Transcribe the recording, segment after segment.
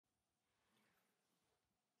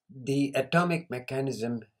The atomic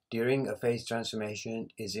mechanism during a phase transformation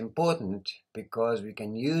is important because we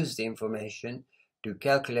can use the information to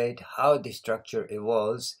calculate how the structure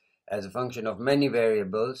evolves as a function of many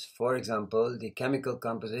variables, for example, the chemical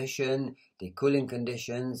composition, the cooling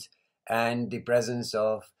conditions, and the presence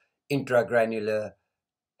of intragranular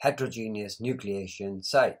heterogeneous nucleation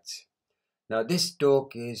sites. Now, this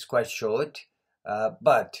talk is quite short,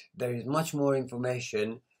 but there is much more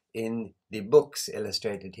information in the books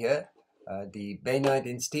illustrated here, the bainite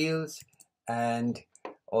in steels and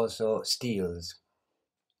also steels.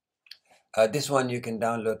 This one you can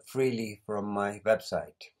download freely from my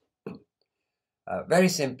website. Very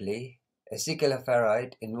simply, acicular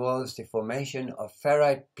ferrite involves the formation of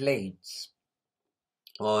ferrite plates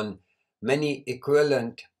on many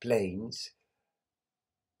equivalent planes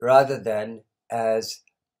rather than as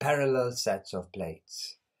parallel sets of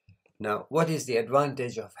plates. Now, what is the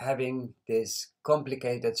advantage of having this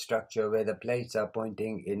complicated structure where the plates are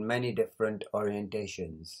pointing in many different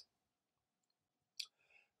orientations?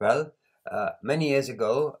 Well, many years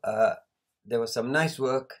ago, there was some nice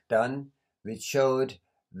work done which showed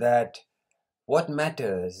that what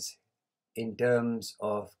matters in terms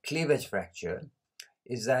of cleavage fracture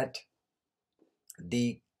is that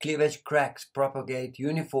the cleavage cracks propagate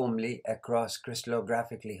uniformly across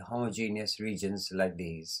crystallographically homogeneous regions like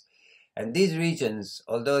these. And these regions,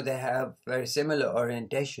 although they have very similar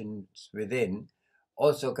orientations within,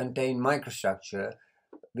 also contain microstructure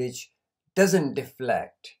which doesn't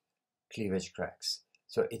deflect cleavage cracks.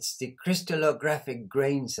 So it's the crystallographic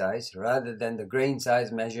grain size rather than the grain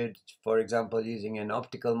size measured, for example, using an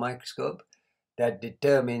optical microscope that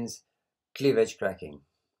determines cleavage cracking.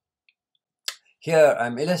 Here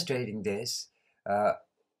I'm illustrating this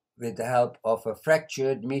with the help of a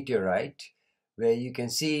fractured meteorite, where you can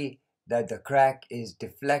see that the crack is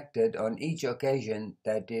deflected on each occasion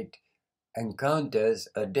that it encounters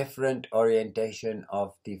a different orientation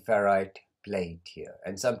of the ferrite plate here,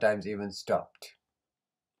 and sometimes even stopped.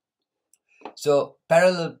 So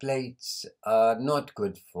parallel plates are not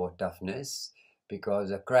good for toughness because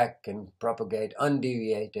a crack can propagate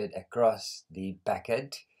undeviated across the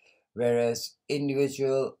packet, whereas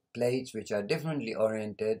individual plates which are differently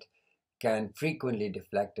oriented can frequently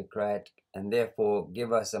deflect a crack and therefore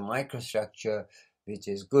give us a microstructure which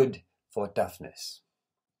is good for toughness.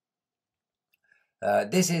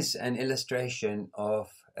 This is an illustration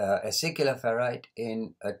of acicular ferrite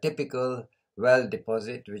in a typical weld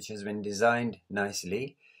deposit which has been designed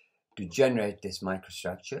nicely to generate this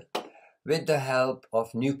microstructure with the help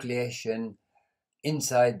of nucleation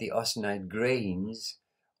inside the austenite grains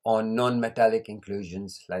on non-metallic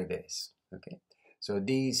inclusions like this. Okay, so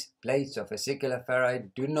these plates of acicular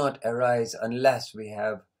ferrite do not arise unless we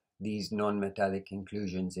have these non-metallic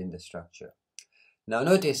inclusions in the structure. Now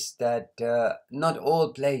notice that not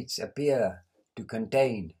all plates appear to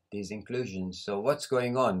contain these inclusions. So what's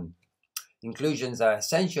going on? Inclusions are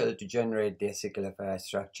essential to generate the acicular ferrite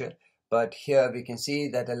structure, but here we can see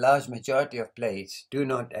that a large majority of plates do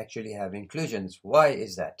not actually have inclusions. Why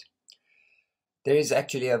is that? There is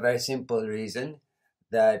actually a very simple reason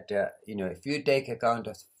that, if you take account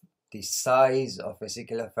of the size of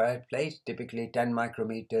acicular ferrite plates, typically 10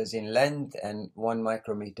 micrometers in length and 1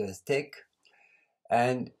 micrometer thick,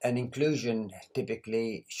 and an inclusion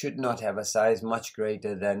typically should not have a size much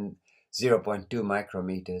greater than 0.2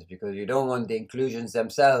 micrometers because you don't want the inclusions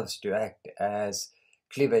themselves to act as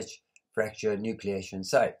cleavage fracture nucleation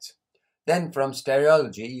sites. Then from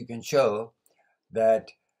stereology you can show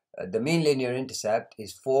that the mean linear intercept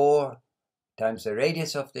is 4 times the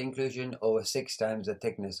radius of the inclusion over 6 times the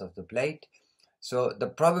thickness of the plate. So the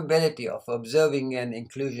probability of observing an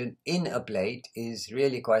inclusion in a plate is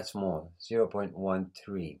really quite small,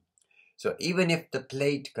 0.13. So even if the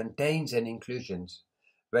plate contains an inclusion,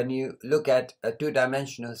 when you look at a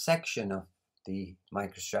two-dimensional section of the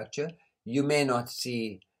microstructure, you may not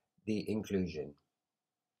see the inclusion.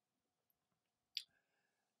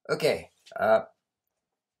 Okay,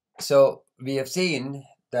 so we have seen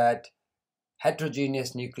that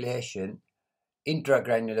heterogeneous nucleation,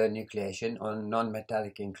 intragranular nucleation on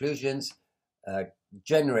non-metallic inclusions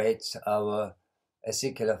generates our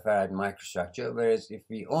acicular ferrite microstructure, whereas if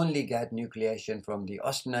we only get nucleation from the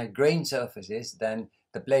austenite grain surfaces, then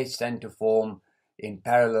the plates tend to form in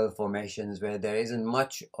parallel formations where there isn't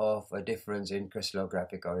much of a difference in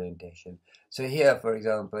crystallographic orientation. So here, for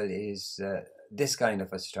example, is this kind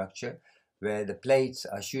of a structure where the plates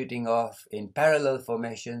are shooting off in parallel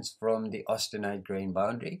formations from the austenite grain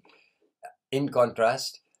boundary. In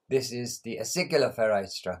contrast, this is the acicular ferrite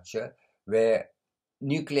structure where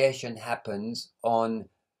nucleation happens on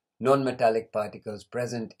non-metallic particles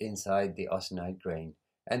present inside the austenite grain,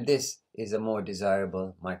 and this is a more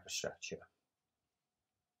desirable microstructure.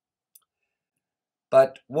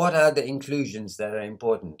 But what are the inclusions that are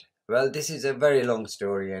important? Well, this is a very long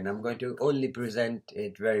story and I'm going to only present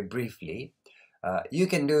it very briefly. You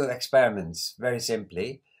can do experiments very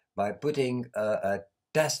simply by putting a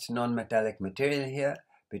test non-metallic material here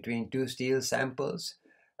between two steel samples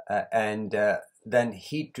and then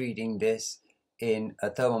heat treating this in a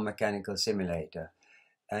thermomechanical simulator.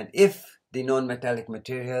 And if the non-metallic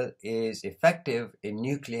material is effective in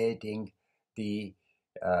nucleating the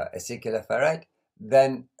acicular ferrite,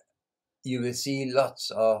 then you will see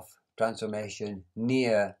lots of transformation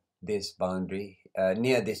near this boundary,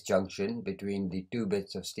 near this junction between the two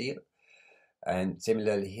bits of steel. And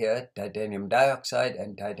similarly here, titanium dioxide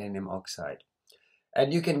and titanium oxide.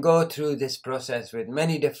 And you can go through this process with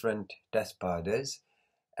many different test powders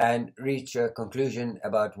and reach a conclusion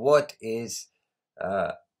about what is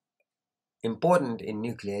important in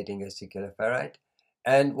nucleating acicular ferrite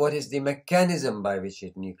and what is the mechanism by which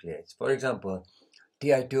it nucleates. For example,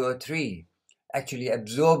 Ti2O3 actually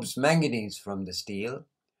absorbs manganese from the steel,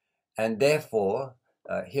 and therefore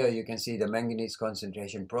here you can see the manganese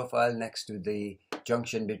concentration profile next to the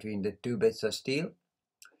junction between the two bits of steel,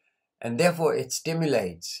 and therefore it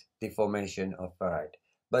stimulates the formation of ferrite.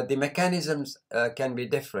 But the mechanisms can be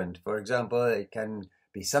different. For example, it can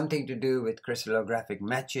be something to do with crystallographic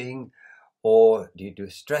matching, or due to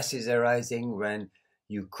stresses arising when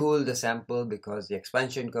you cool the sample because the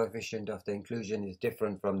expansion coefficient of the inclusion is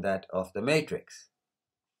different from that of the matrix.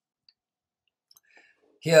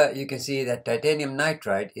 Here you can see that titanium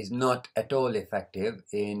nitride is not at all effective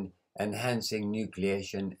in enhancing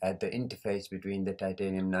nucleation at the interface between the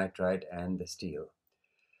titanium nitride and the steel.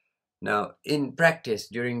 Now, in practice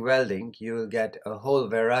during welding, you will get a whole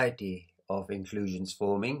variety of inclusions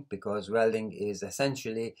forming because welding is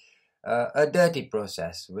essentially a dirty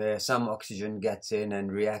process where some oxygen gets in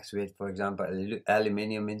and reacts with, for example,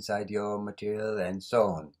 aluminium inside your material and so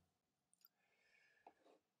on.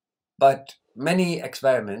 But many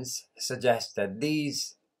experiments suggest that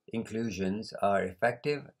these inclusions are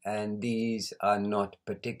effective and these are not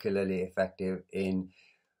particularly effective in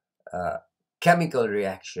chemical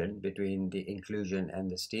reaction between the inclusion and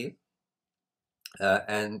the steel.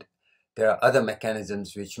 And there are other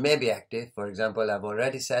mechanisms which may be active. For example, I've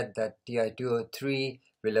already said that Ti2O3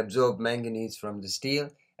 will absorb manganese from the steel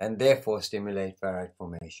and therefore stimulate ferrite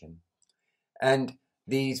formation. And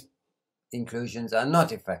these inclusions are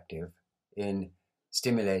not effective in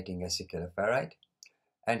stimulating acicular ferrite.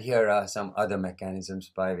 And here are some other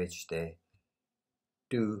mechanisms by which they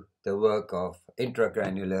do the work of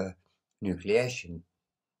intragranular nucleation.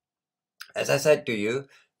 As I said to you,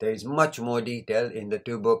 there is much more detail in the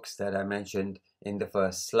two books that I mentioned in the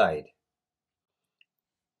first slide.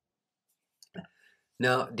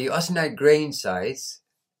 Now, the austenite grain size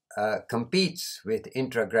competes with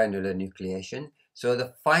intragranular nucleation. So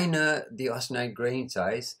the finer the austenite grain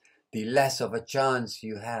size, the less of a chance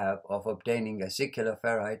you have of obtaining acicular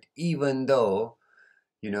ferrite, even though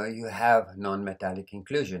you have non-metallic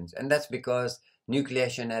inclusions. And that's because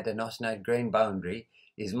nucleation at an austenite grain boundary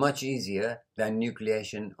is much easier than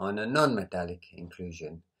nucleation on a non-metallic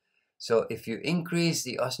inclusion. So if you increase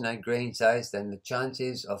the austenite grain size, then the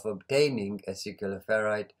chances of obtaining acicular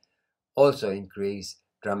ferrite also increase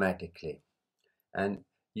dramatically. And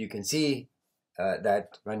you can see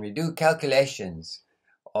that when we do calculations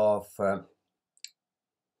of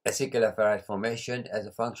acicular ferrite formation as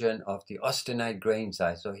a function of the austenite grain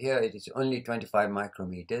size, so here it is only 25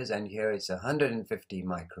 micrometers and here it's 150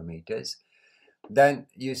 micrometers, then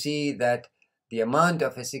you see that the amount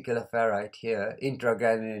of acicular ferrite here,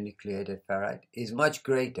 intragranular nucleated ferrite, is much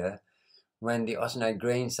greater when the austenite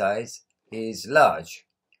grain size is large.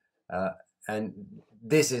 And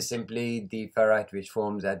this is simply the ferrite which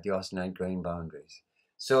forms at the austenite grain boundaries.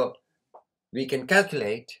 So we can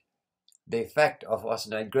calculate the effect of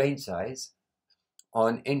austenite grain size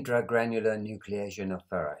on intragranular nucleation of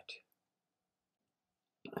ferrite.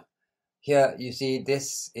 Here you see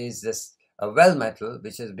this is a well metal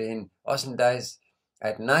which has been austenitized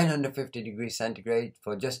at 950 degrees centigrade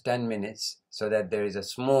for just 10 minutes so that there is a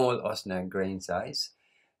small austenite grain size.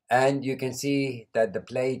 And you can see that the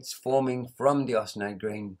plates forming from the austenite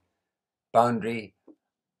grain boundary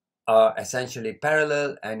are essentially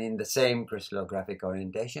parallel and in the same crystallographic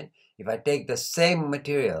orientation. If I take the same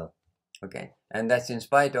material, okay, and that's in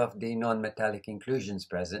spite of the non-metallic inclusions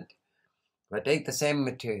present, if I take the same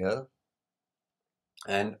material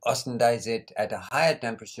and austenize it at a higher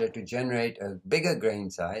temperature to generate a bigger grain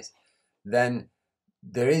size, then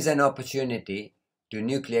there is an opportunity to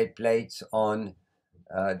nucleate plates on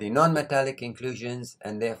the non-metallic inclusions,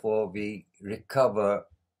 and therefore we recover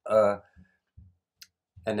an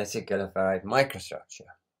acicular ferrite microstructure.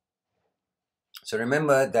 So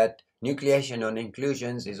remember that nucleation on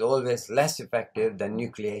inclusions is always less effective than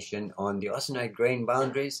nucleation on the austenite grain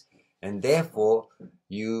boundaries, and therefore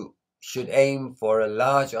you should aim for a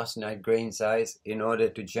large austenite grain size in order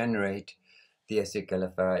to generate the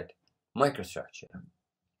acicular ferrite microstructure.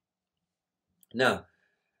 Now,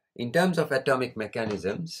 in terms of atomic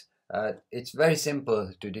mechanisms, it's very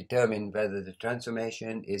simple to determine whether the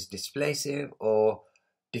transformation is displacive or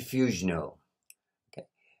diffusional. Okay?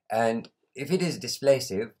 And if it is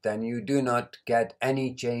displacive, then you do not get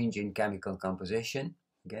any change in chemical composition.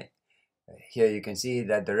 Okay? Here you can see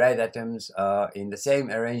that the red atoms are in the same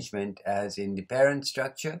arrangement as in the parent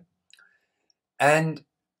structure. And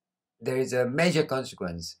there is a major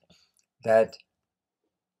consequence that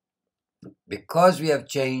because we have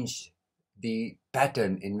changed the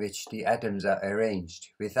pattern in which the atoms are arranged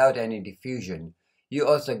without any diffusion, you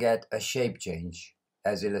also get a shape change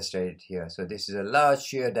as illustrated here. So this is a large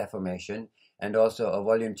shear deformation and also a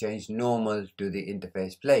volume change normal to the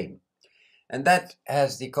interface plane. And that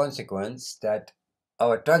has the consequence that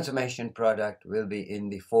our transformation product will be in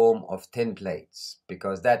the form of thin plates,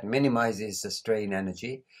 because that minimizes the strain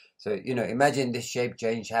energy. So, imagine this shape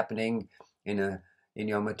change happening in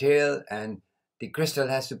your material, and the crystal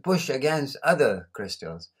has to push against other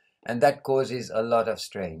crystals, and that causes a lot of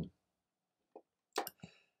strain.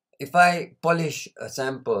 If I polish a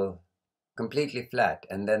sample completely flat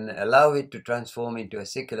and then allow it to transform into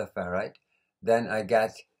acicular ferrite, then I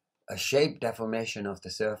get a shape deformation of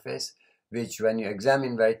the surface, which when you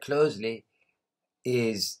examine very closely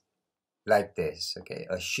is like this, okay?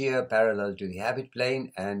 A shear parallel to the habit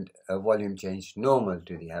plane and a volume change normal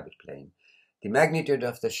to the habit plane. The magnitude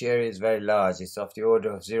of the shear is very large. It's of the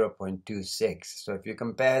order of 0.26. So if you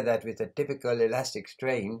compare that with a typical elastic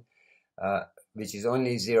strain, which is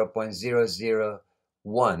only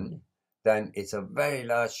 0.001, then it's a very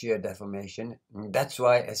large shear deformation. And that's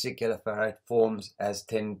why acicular ferrite forms as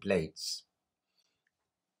thin plates.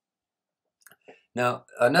 Now,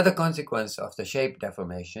 another consequence of the shape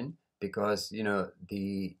deformation, because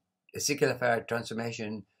the acicular ferrite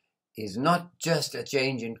transformation is not just a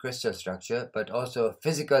change in crystal structure, but also a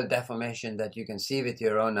physical deformation that you can see with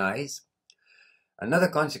your own eyes. Another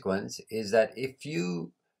consequence is that if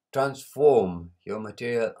you transform your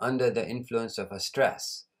material under the influence of a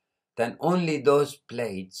stress, then only those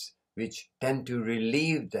plates which tend to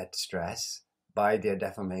relieve that stress by their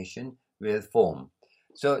deformation will form.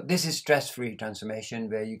 So this is stress-free transformation,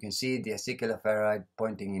 where you can see the acicular ferrite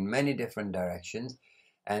pointing in many different directions.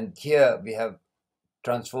 And here we have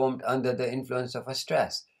transformed under the influence of a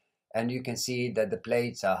stress. And you can see that the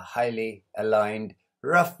plates are highly aligned,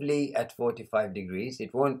 roughly at 45 degrees.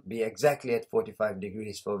 It won't be exactly at 45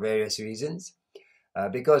 degrees for various reasons,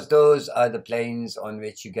 because those are the planes on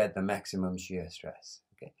which you get the maximum shear stress.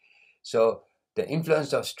 Okay? So the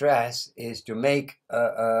influence of stress is to make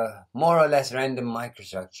a more or less random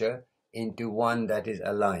microstructure into one that is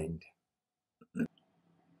aligned.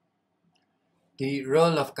 The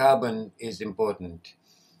role of carbon is important.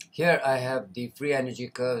 Here I have the free energy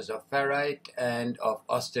curves of ferrite and of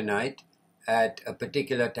austenite at a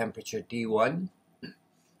particular temperature T1.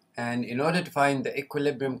 And in order to find the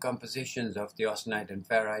equilibrium compositions of the austenite and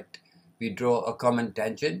ferrite, we draw a common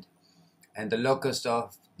tangent, and the locus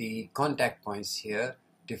of the contact points here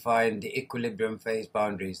define the equilibrium phase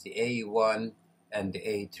boundaries, the A1 and the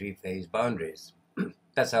A3 phase boundaries.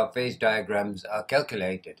 That's how phase diagrams are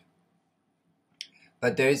calculated.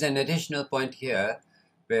 But there is an additional point here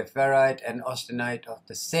where ferrite and austenite of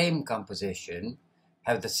the same composition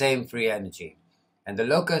have the same free energy. And the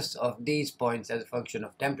locus of these points as a function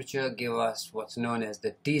of temperature give us what's known as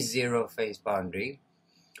the T0 phase boundary.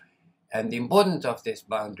 And the importance of this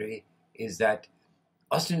boundary is that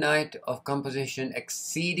austenite of composition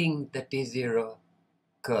exceeding the T0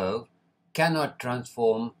 curve cannot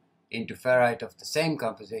transform into ferrite of the same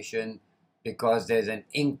composition because there's an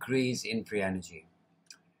increase in free energy.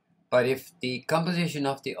 But if the composition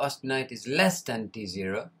of the austenite is less than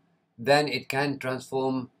T0, then it can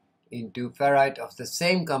transform into ferrite of the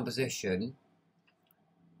same composition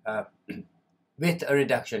with a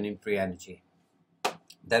reduction in free energy.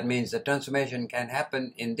 That means the transformation can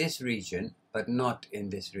happen in this region, but not in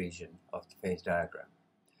this region of the phase diagram.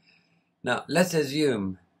 Now, let's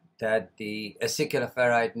assume that the acicular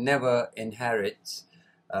ferrite never inherits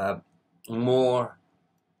more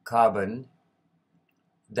carbon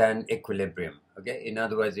than equilibrium. Okay? In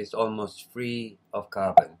other words, it's almost free of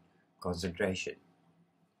carbon concentration.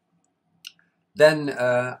 Then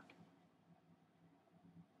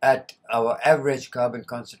at our average carbon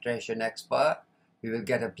concentration X bar, we will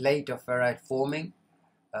get a plate of ferrite forming,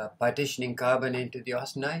 partitioning carbon into the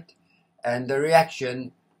austenite, and the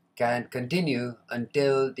reaction can continue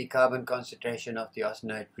until the carbon concentration of the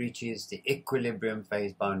austenite reaches the equilibrium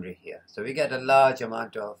phase boundary here. So we get a large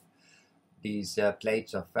amount of these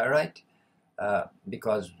plates of ferrite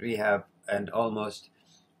because we have an almost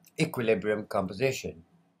equilibrium composition.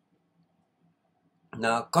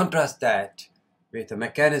 Now contrast that with a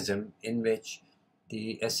mechanism in which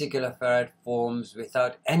the acicular ferrite forms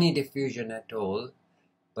without any diffusion at all,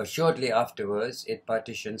 but shortly afterwards it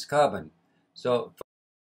partitions carbon. So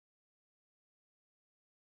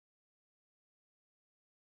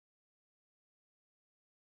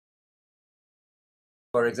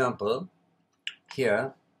for example,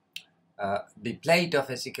 here the plate of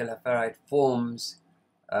acicular ferrite forms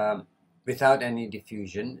without any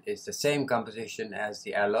diffusion. It's the same composition as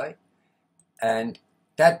the alloy, and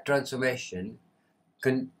that transformation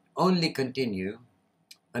can only continue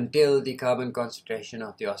until the carbon concentration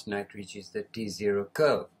of the austenite reaches the T0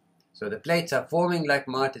 curve. So the plates are forming like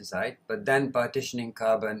martensite, but then partitioning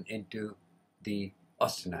carbon into the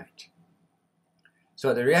austenite.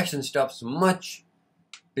 So the reaction stops much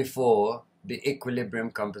before the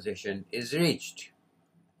equilibrium composition is reached.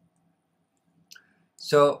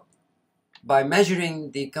 So by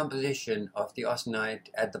measuring the composition of the austenite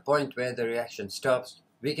at the point where the reaction stops,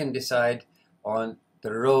 we can decide on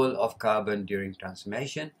the role of carbon during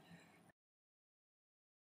transformation.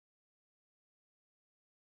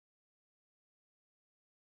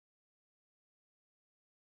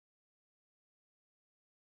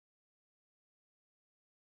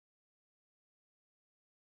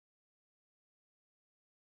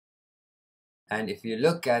 And if you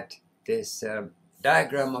look at this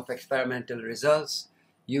diagram of experimental results,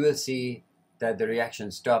 you will see that the reaction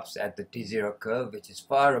stops at the T0 curve, which is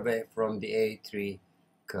far away from the A3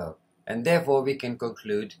 curve. And therefore we can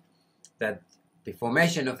conclude that the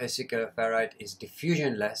formation of acicular ferrite is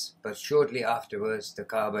diffusionless, but shortly afterwards the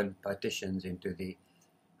carbon partitions into the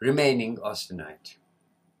remaining austenite.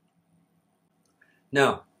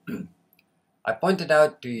 Now, I pointed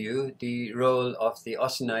out to you the role of the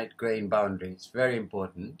austenite grain boundary. It's very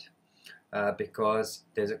important because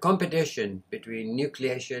there's a competition between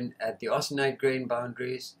nucleation at the austenite grain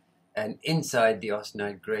boundaries and inside the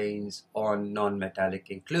austenite grains on non-metallic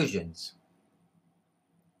inclusions.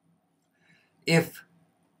 If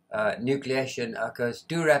nucleation occurs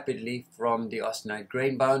too rapidly from the austenite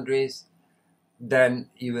grain boundaries, then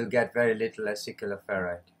you will get very little acicular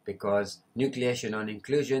ferrite, because nucleation on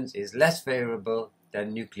inclusions is less favorable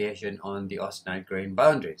than nucleation on the austenite grain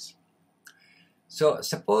boundaries. So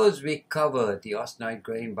suppose we cover the austenite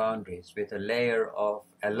grain boundaries with a layer of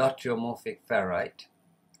allotriomorphic ferrite.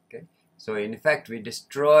 Okay? So in effect we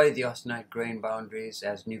destroy the austenite grain boundaries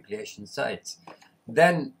as nucleation sites.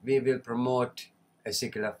 Then we will promote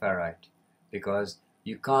acicular ferrite, because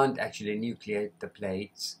you can't actually nucleate the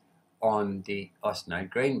plates on the austenite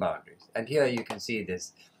grain boundaries. And here you can see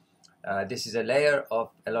this. This is a layer of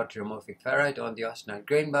allotriomorphic ferrite on the austenite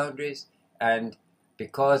grain boundaries, and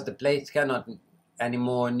because the plates cannot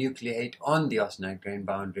anymore nucleate on the austenite grain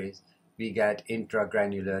boundaries, we get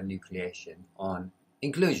intragranular nucleation on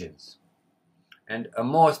inclusions. And a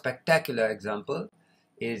more spectacular example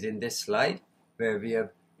is in this slide, where we have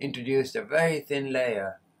introduced a very thin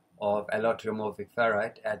layer of allotriomorphic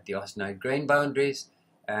ferrite at the austenite grain boundaries,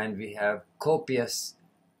 and we have copious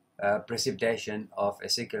precipitation of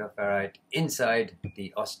acicular ferrite inside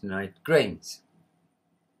the austenite grains.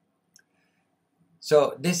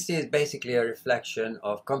 So this is basically a reflection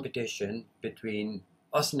of competition between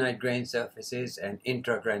austenite grain surfaces and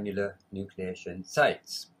intragranular nucleation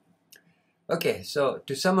sites. Okay, so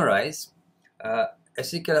to summarize,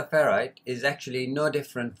 acicular ferrite is actually no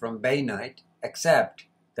different from bainite, except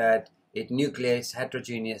that it nucleates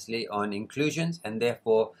heterogeneously on inclusions and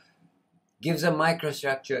therefore gives a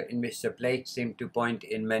microstructure in which the plates seem to point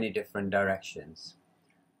in many different directions.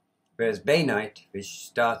 Whereas bainite, which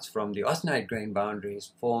starts from the austenite grain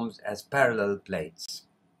boundaries, forms as parallel plates.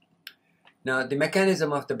 Now, the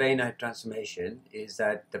mechanism of the bainite transformation is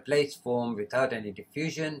that the plates form without any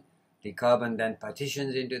diffusion. The carbon then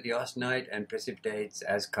partitions into the austenite and precipitates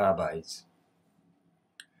as carbides.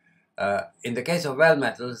 In the case of weld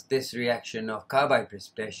metals, this reaction of carbide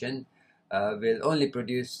precipitation will only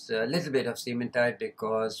produce a little bit of cementite,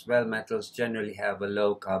 because weld metals generally have a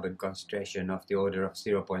low carbon concentration of the order of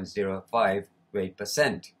 0.05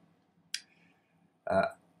 weight%.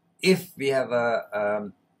 If we have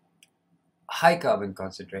a high carbon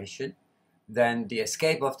concentration, then the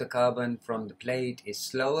escape of the carbon from the plate is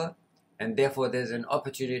slower, and therefore there's an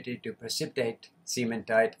opportunity to precipitate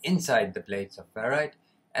cementite inside the plates of ferrite,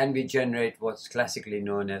 and we generate what's classically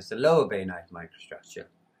known as the lower bainite microstructure.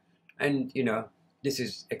 And this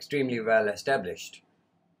is extremely well established.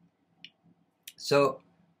 So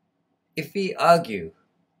if we argue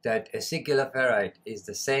that acicular ferrite is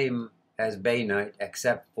the same as bainite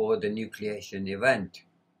except for the nucleation event,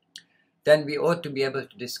 then we ought to be able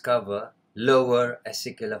to discover lower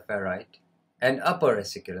acicular ferrite and upper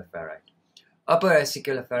acicular ferrite. Upper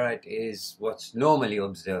acicular ferrite is what's normally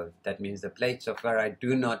observed. That means the plates of ferrite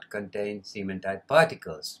do not contain cementite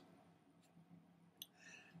particles.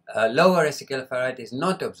 Lower acicular ferrite is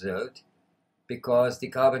not observed because the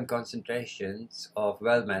carbon concentrations of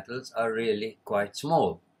weld metals are really quite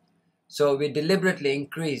small. So we deliberately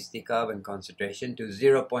increase the carbon concentration to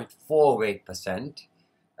 0.4 weight%.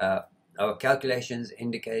 Our calculations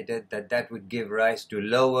indicated that that would give rise to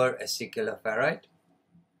lower acicular ferrite.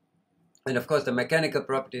 And of course the mechanical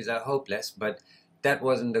properties are hopeless, but that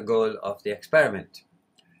wasn't the goal of the experiment.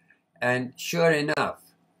 And sure enough,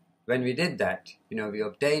 when we did that, we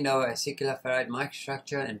obtained our acicular ferrite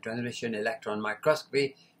microstructure, and transmission electron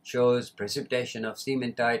microscopy shows precipitation of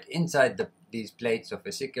cementite inside these plates of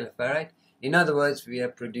acicular ferrite. In other words, we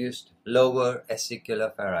have produced lower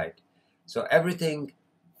acicular ferrite. So everything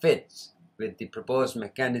fits with the proposed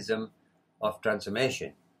mechanism of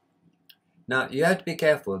transformation. Now you have to be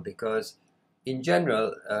careful because in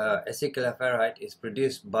general acicular ferrite is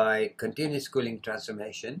produced by continuous cooling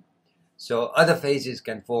transformation, so other phases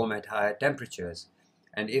can form at higher temperatures,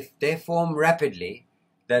 and if they form rapidly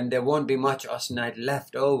then there won't be much austenite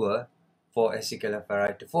left over for acicular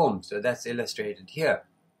ferrite to form. So that's illustrated here.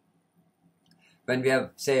 When we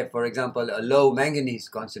have, say for example, a low manganese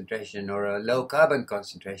concentration or a low carbon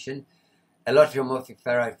concentration, allotriomorphic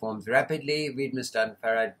ferrite forms rapidly. Widmanstaden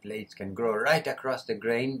ferrite plates can grow right across the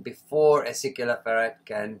grain before acicular ferrite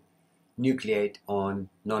can nucleate on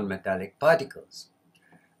non-metallic particles.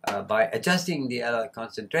 By adjusting the alloy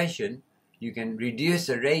concentration, you can reduce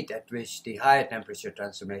the rate at which the higher temperature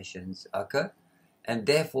transformations occur, and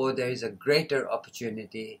therefore there is a greater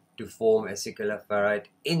opportunity to form acicular ferrite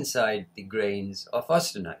inside the grains of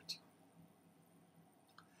austenite.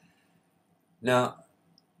 Now,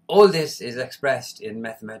 all this is expressed in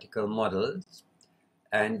mathematical models,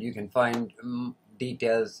 and you can find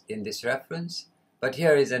details in this reference, but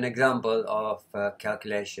here is an example of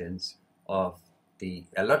calculations of the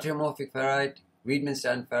allotriomorphic ferrite,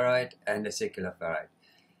 Widmanstaden ferrite, and acicular ferrite.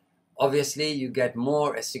 Obviously, you get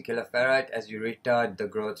more acicular ferrite as you retard the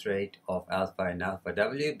growth rate of alpha and alpha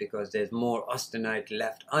W, because there's more austenite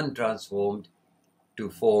left untransformed to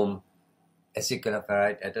form acicular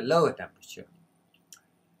ferrite at a lower temperature.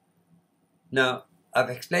 Now, I've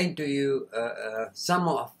explained to you some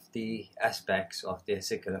of the aspects of the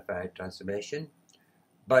acicular ferrite transformation,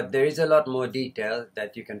 but there is a lot more detail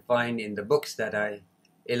that you can find in the books that I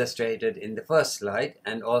illustrated in the first slide,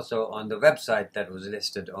 and also on the website that was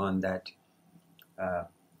listed on that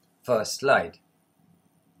first slide.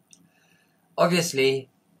 Obviously,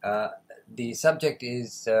 the subject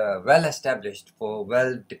is well established for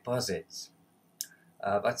weld deposits,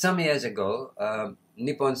 but some years ago,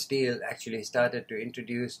 Nippon Steel actually started to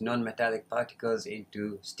introduce non-metallic particles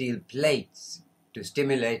into steel plates to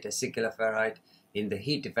stimulate acicular ferrite in the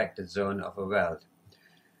heat affected zone of a weld.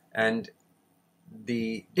 And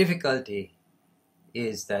the difficulty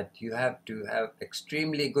is that you have to have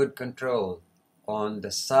extremely good control on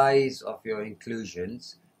the size of your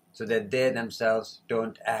inclusions so that they themselves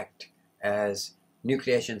don't act as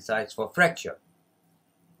nucleation sites for fracture.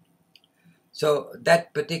 So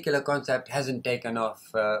that particular concept hasn't taken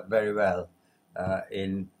off very well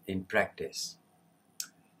in practice.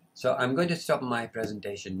 So I'm going to stop my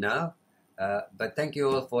presentation now, but thank you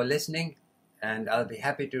all for listening, and I'll be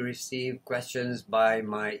happy to receive questions by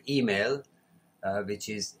my email, which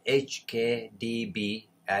is hkdb@cam.ac.uk.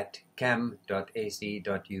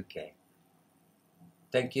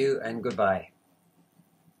 Thank you and goodbye.